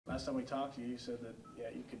last time we talked to you, you said that, yeah,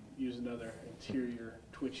 you could use another interior,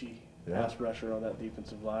 twitchy pass rusher on that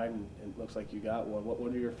defensive line, and it looks like you got one.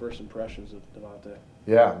 What are your first impressions of Devonte?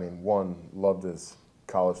 Yeah, I mean, one, loved his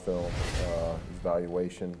college film, his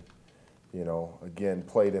evaluation. You know, again,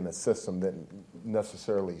 played in a system that didn't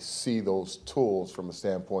necessarily see those tools from a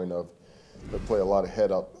standpoint of they play a lot of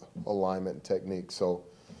head-up alignment and technique. So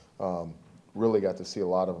really got to see a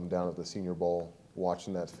lot of them down at the Senior Bowl,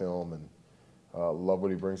 watching that film, and love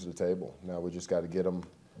what he brings to the table. Now we just got to get him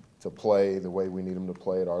to play the way we need him to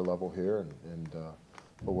play at our level here,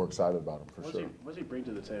 but we're excited about him for sure. What does he bring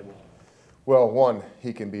to the table? Well, one,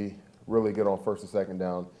 he can be really good on first and second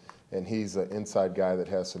down, and he's an inside guy that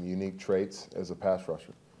has some unique traits as a pass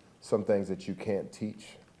rusher. Some things that you can't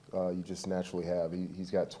teach, you just naturally have.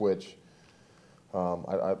 He's got twitch.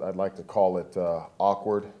 I'd like to call it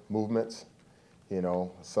awkward movements. You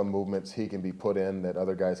know, some movements he can be put in that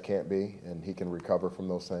other guys can't be, and he can recover from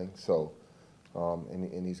those things. So,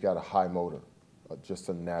 and he's got a high motor, just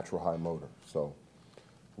a natural high motor. So,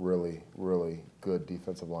 really, really good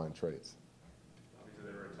defensive line traits.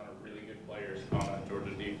 Obviously, there were a ton of really good players on that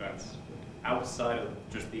Georgia defense. Outside of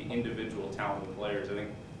just the individual talented players,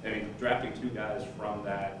 I mean, drafting two guys from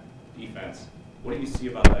that defense, what do you see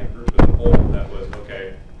about that group as a whole that was,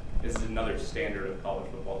 okay, this is another standard of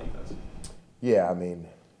college football defense? Yeah, I mean,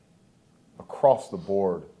 across the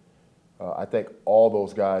board, I think all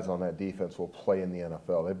those guys on that defense will play in the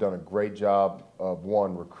NFL. They've done a great job of,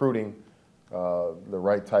 one, recruiting the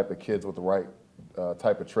right type of kids with the right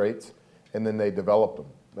type of traits, and then they developed them.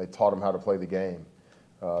 They taught them how to play the game.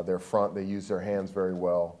 Their front, they use their hands very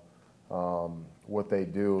well. What they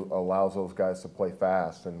do allows those guys to play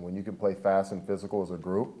fast, and when you can play fast and physical as a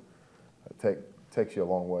group, it takes you a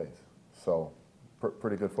long ways. So,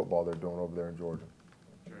 pretty good football they're doing over there in Georgia.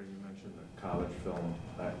 Jerry, you mentioned the college film.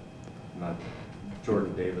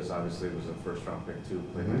 Jordan Davis obviously was a first-round pick too,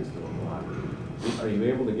 played next to him a lot. Are you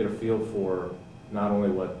able to get a feel for not only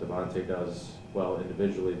what Devonte does well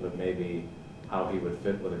individually, but maybe how he would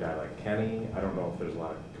fit with a guy like Kenny? I don't know if there's a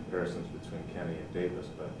lot of comparisons between Kenny and Davis,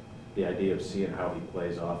 but the idea of seeing how he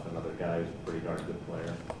plays off another guy who's a pretty darn good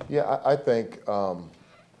player. Yeah, I think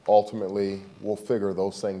ultimately we'll figure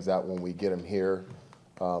those things out when we get him here.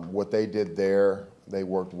 What they did there, they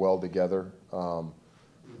worked well together.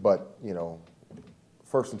 But, you know,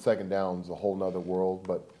 first and second down is a whole nother world.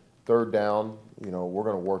 But third down, you know, we're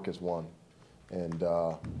going to work as one. And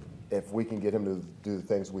if we can get him to do the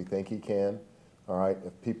things we think he can, all right,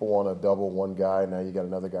 if people want to double one guy, now you got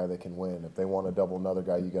another guy that can win. If they want to double another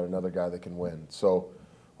guy, you got another guy that can win. So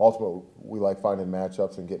ultimately, we like finding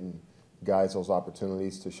matchups and getting guys those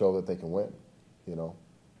opportunities to show that they can win, you know.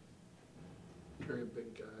 Very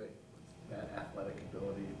big guy with that athletic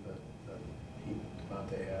ability that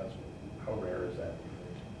Devonte has. How rare is that?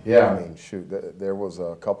 Yeah, I mean, shoot, there was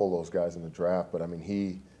a couple of those guys in the draft, but I mean,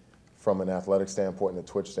 he, from an athletic standpoint and a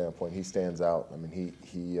twitch standpoint, he stands out. I mean,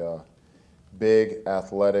 he big,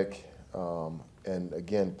 athletic, and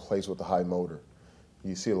again, plays with a high motor.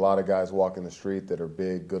 You see a lot of guys walking the street that are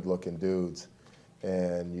big, good-looking dudes,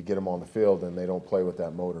 and you get them on the field and they don't play with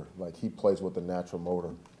that motor. Like, he plays with a natural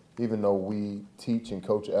motor. Even though we teach and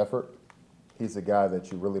coach effort, he's a guy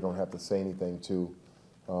that you really don't have to say anything to.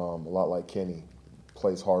 A lot like Kenny,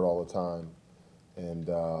 plays hard all the time, and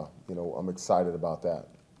you know, I'm excited about that.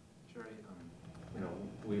 Jerry, you know,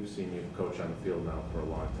 we've seen you coach on the field now for a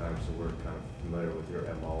long time, so we're kind of familiar with your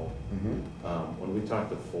MO. When we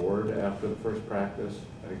talked to Ford after the first practice,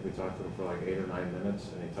 I think we talked to him for like 8 or 9 minutes,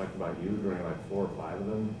 and he talked about you during like 4 or 5 of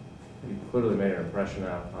them. You clearly made an impression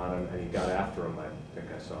on him, and he got after him. I think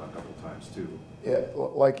I saw a couple times too. Yeah,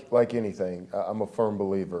 like anything, I'm a firm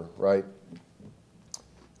believer, right?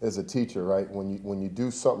 As a teacher, right, when you do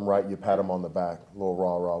something right, you pat them on the back, a little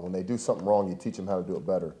rah-rah. When they do something wrong, you teach them how to do it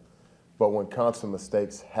better. But when constant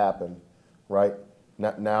mistakes happen, right,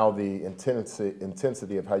 now the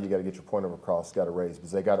intensity of how you got to get your point across got to raise,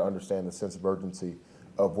 because they got to understand the sense of urgency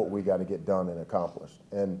of what we got to get done and accomplished.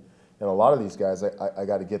 And a lot of these guys, I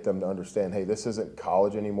got to get them to understand, hey, this isn't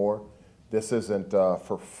college anymore. This isn't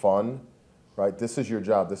for fun, right? This is your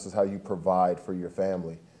job. This is how you provide for your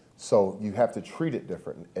family. So you have to treat it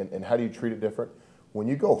different. And how do you treat it different? When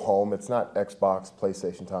you go home, it's not Xbox,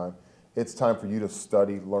 PlayStation time. It's time for you to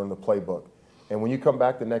study, learn the playbook. And when you come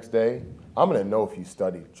back the next day, I'm going to know if you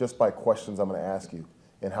studied just by questions I'm going to ask you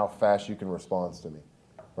and how fast you can respond to me,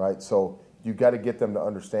 right? So you got to get them to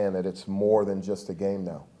understand that it's more than just a game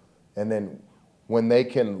now. And then when they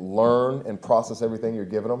can learn and process everything you're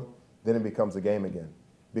giving them, then it becomes a game again,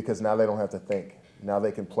 because now they don't have to think. Now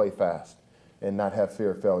they can play fast and not have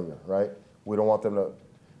fear of failure, right? We don't want them to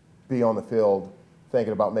be on the field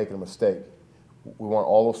thinking about making a mistake. We want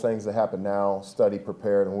all those things to happen now, study,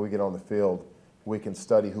 prepared, and when we get on the field, we can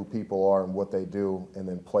study who people are and what they do and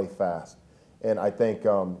then play fast. And I think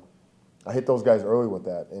I hit those guys early with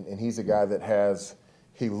that. And he's a guy that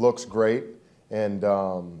he looks great and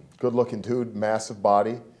good-looking dude, massive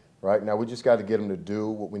body. Right now, we just got to get him to do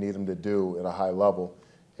what we need him to do at a high level,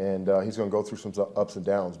 and he's going to go through some ups and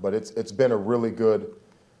downs. But it's been a really good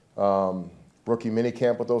rookie mini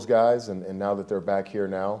camp with those guys, and now that they're back here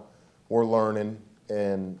now, we're learning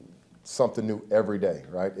and something new every day.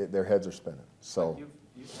 Right, their heads are spinning. So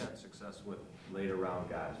you've had success with later round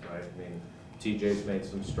guys, right? I mean, TJ's made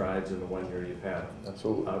some strides in the 1 year you've had.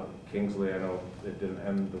 Absolutely. Kingsley, I know it didn't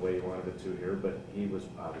end the way you wanted it to here, but he was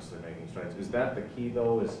obviously making strides. Is that the key,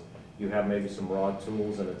 though, is you have maybe some raw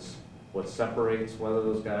tools, and it's what separates whether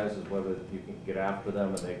those guys is whether you can get after them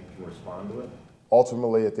and they can respond to it?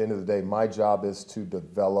 Ultimately, at the end of the day, my job is to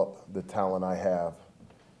develop the talent I have.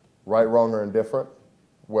 Right, wrong, or indifferent,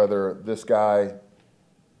 whether this guy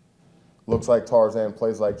looks like Tarzan,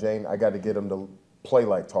 plays like Jane, I got to get him to play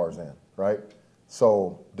like Tarzan, right?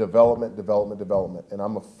 So development. And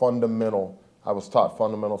I'm I was taught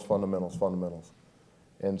fundamentals.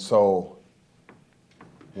 And so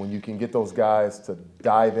when you can get those guys to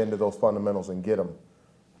dive into those fundamentals and get them,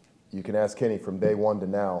 you can ask Kenny from day one to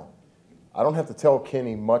now. I don't have to tell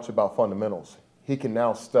Kenny much about fundamentals. He can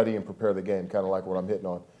now study and prepare the game, kind of like what I'm hitting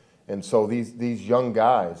on. And so these young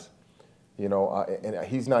guys, and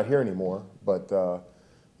he's not here anymore, but,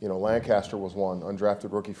 Lancaster was one,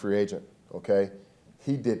 undrafted rookie free agent, okay?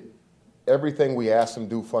 He did everything we asked him to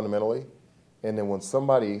do fundamentally, and then when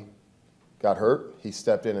somebody got hurt, he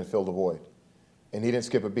stepped in and filled the void. And he didn't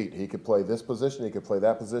skip a beat. He could play this position, he could play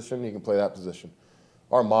that position, he can play that position.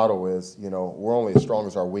 Our motto is, we're only as strong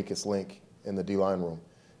as our weakest link in the D-line room.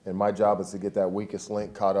 And my job is to get that weakest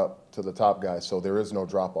link caught up to the top guys so there is no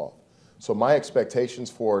drop-off. So my expectations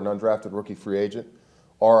for an undrafted rookie free agent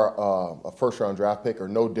or a first-round draft pick are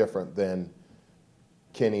no different than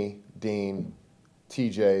Kenny, Dean,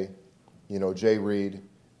 TJ, Jay Reed.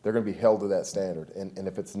 They're going to be held to that standard. And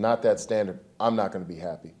if it's not that standard, I'm not going to be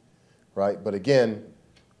happy, right? But again,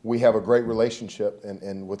 we have a great relationship,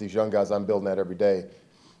 and with these young guys I'm building that every day,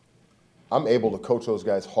 I'm able to coach those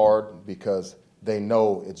guys hard because they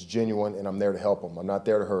know it's genuine and I'm there to help them. I'm not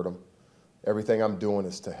there to hurt them. Everything I'm doing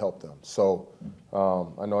is to help them. So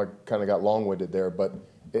I know I kind of got long-winded there, but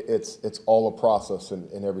it's all a process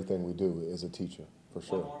in everything we do as a teacher, for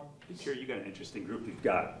sure. This year you got an interesting group. You've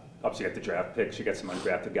got, obviously, you got the draft picks, you got some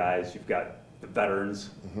undrafted guys, you've got the veterans,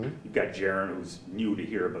 you've got Jaron, who's new to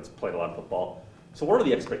here but's played a lot of football. So what are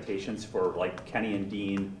the expectations for like Kenny and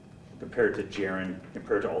Dean compared to Jaron,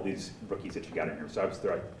 compared to all these rookies that you got in here? So obviously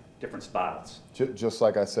they're like different spots. Just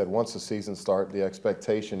like I said, once the season starts, the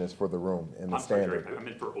expectation is for the room and the standard. I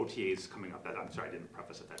meant for OTAs coming up. I'm sorry, I didn't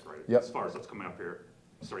preface it that right. Yep. As far as what's coming up here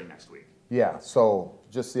starting next week. Yeah, so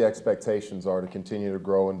just the expectations are to continue to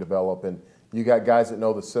grow and develop. And you got guys that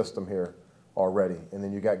know the system here already. And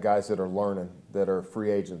then you got guys that are learning, that are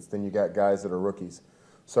free agents. Then you got guys that are rookies.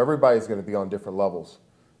 So everybody's going to be on different levels.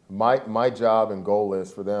 My job and goal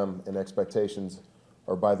is for them, and expectations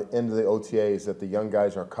are by the end of the OTAs that the young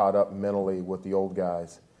guys are caught up mentally with the old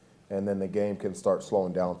guys, and then the game can start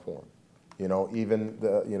slowing down for them. Even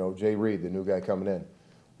Jay Reed, the new guy coming in,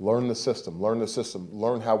 learn the system,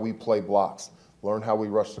 learn how we play blocks, learn how we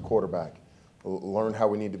rush the quarterback, learn how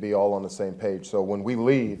we need to be all on the same page. So when we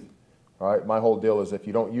leave, all right, my whole deal is if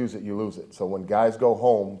you don't use it, you lose it. So when guys go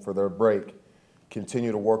home for their break,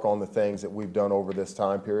 continue to work on the things that we've done over this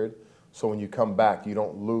time period. So when you come back, you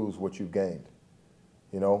don't lose what you've gained.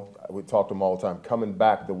 We talk to them all the time, coming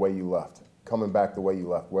back the way you left,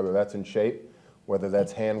 whether that's in shape, whether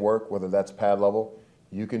that's handwork, whether that's pad level,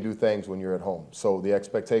 you can do things when you're at home. So the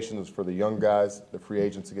expectation is for the young guys, the free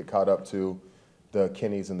agents to get caught up to the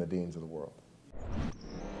Kennys and the Deans of the world.